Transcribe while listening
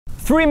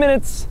3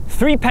 minutes,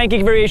 3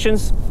 pancake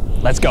variations.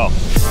 Let's go.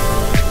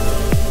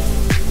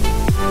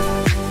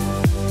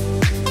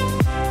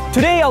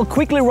 Today I'll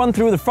quickly run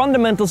through the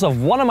fundamentals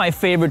of one of my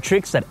favorite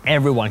tricks that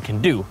everyone can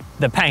do,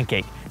 the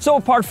pancake. So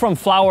apart from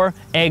flour,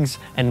 eggs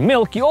and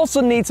milk, you also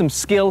need some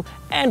skill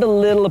and a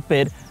little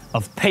bit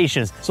of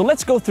patience. So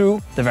let's go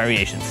through the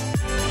variations.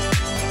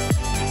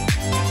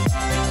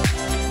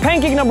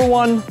 Pancake number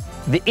 1,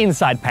 the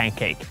inside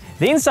pancake.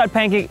 The inside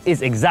pancake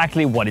is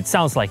exactly what it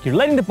sounds like. You're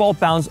letting the ball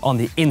bounce on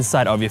the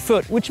inside of your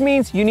foot, which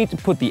means you need to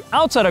put the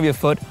outside of your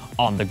foot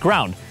on the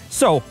ground.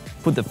 So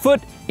put the foot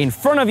in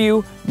front of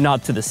you,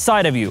 not to the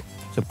side of you.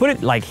 So put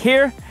it like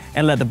here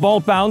and let the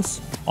ball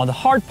bounce on the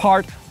hard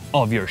part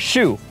of your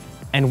shoe.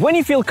 And when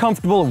you feel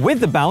comfortable with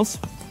the bounce,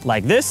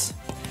 like this,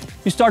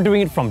 you start doing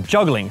it from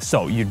juggling.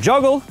 So you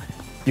juggle,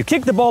 you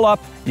kick the ball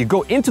up, you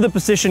go into the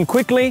position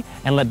quickly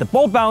and let the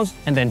ball bounce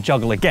and then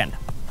juggle again.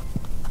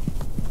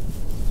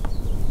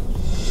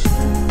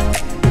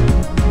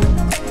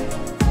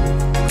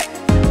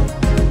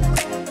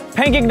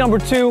 Pancake number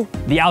 2,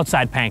 the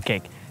outside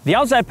pancake. The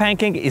outside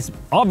pancake is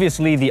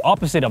obviously the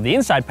opposite of the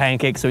inside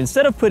pancake, so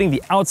instead of putting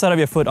the outside of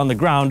your foot on the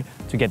ground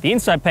to get the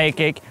inside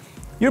pancake,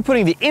 you're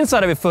putting the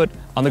inside of your foot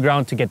on the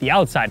ground to get the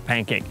outside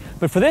pancake.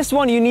 But for this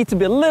one, you need to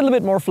be a little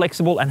bit more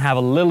flexible and have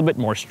a little bit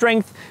more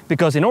strength,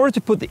 because in order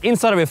to put the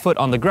inside of your foot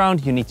on the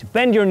ground, you need to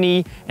bend your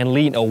knee and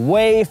lean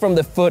away from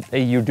the foot that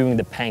you're doing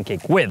the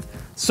pancake with.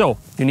 So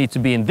you need to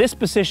be in this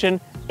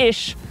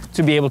position-ish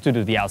to be able to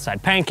do the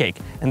outside pancake.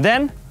 And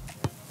then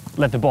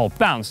let the ball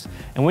bounce.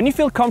 And when you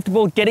feel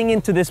comfortable getting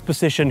into this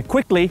position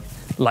quickly,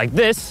 like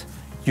this,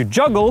 you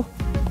juggle,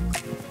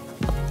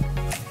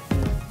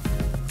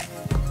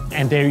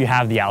 and there you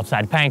have the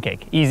outside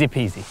pancake. Easy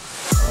peasy.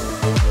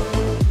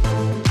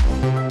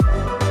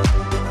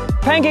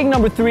 Pancake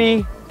number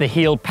 3, the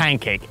heel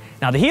pancake.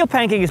 Now the heel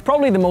pancake is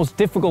probably the most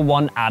difficult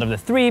one out of the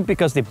 3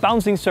 because the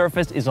bouncing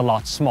surface is a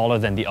lot smaller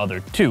than the other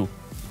 2.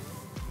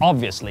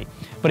 Obviously.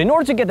 But in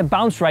order to get the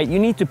bounce right, you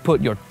need to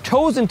put your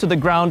toes into the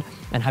ground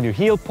and have your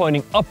heel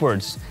pointing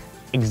upwards,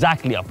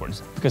 exactly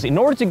upwards. Because in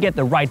order to get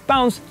the right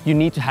bounce, you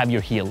need to have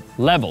your heel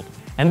leveled.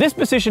 And this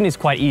position is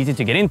quite easy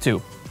to get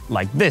into,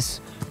 like this.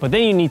 But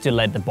then you need to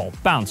let the ball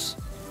bounce.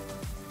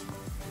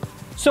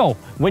 So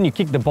when you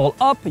kick the ball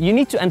up, you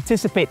need to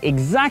anticipate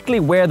exactly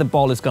where the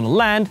ball is gonna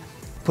land.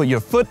 Put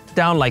your foot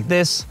down like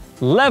this,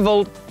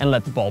 leveled, and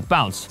let the ball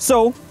bounce.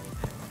 So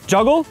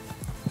juggle,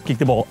 kick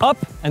the ball up,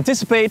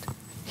 anticipate,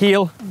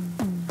 heel,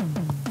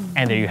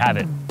 and there you have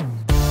it.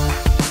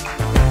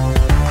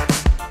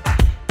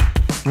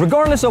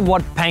 Regardless of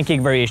what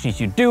pancake variations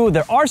you do,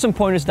 there are some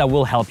pointers that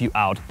will help you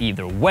out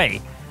either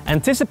way.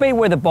 Anticipate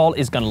where the ball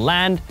is going to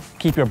land,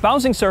 keep your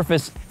bouncing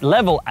surface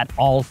level at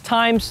all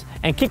times,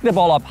 and kick the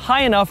ball up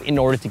high enough in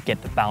order to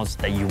get the bounce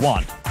that you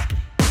want.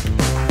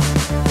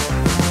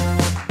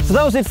 So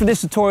that was it for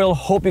this tutorial.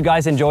 Hope you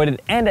guys enjoyed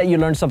it and that you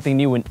learned something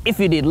new. And if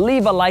you did,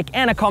 leave a like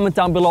and a comment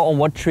down below on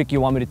what trick you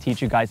want me to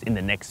teach you guys in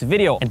the next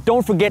video. And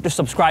don't forget to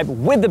subscribe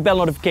with the bell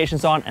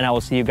notifications on, and I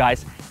will see you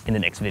guys in the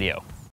next video.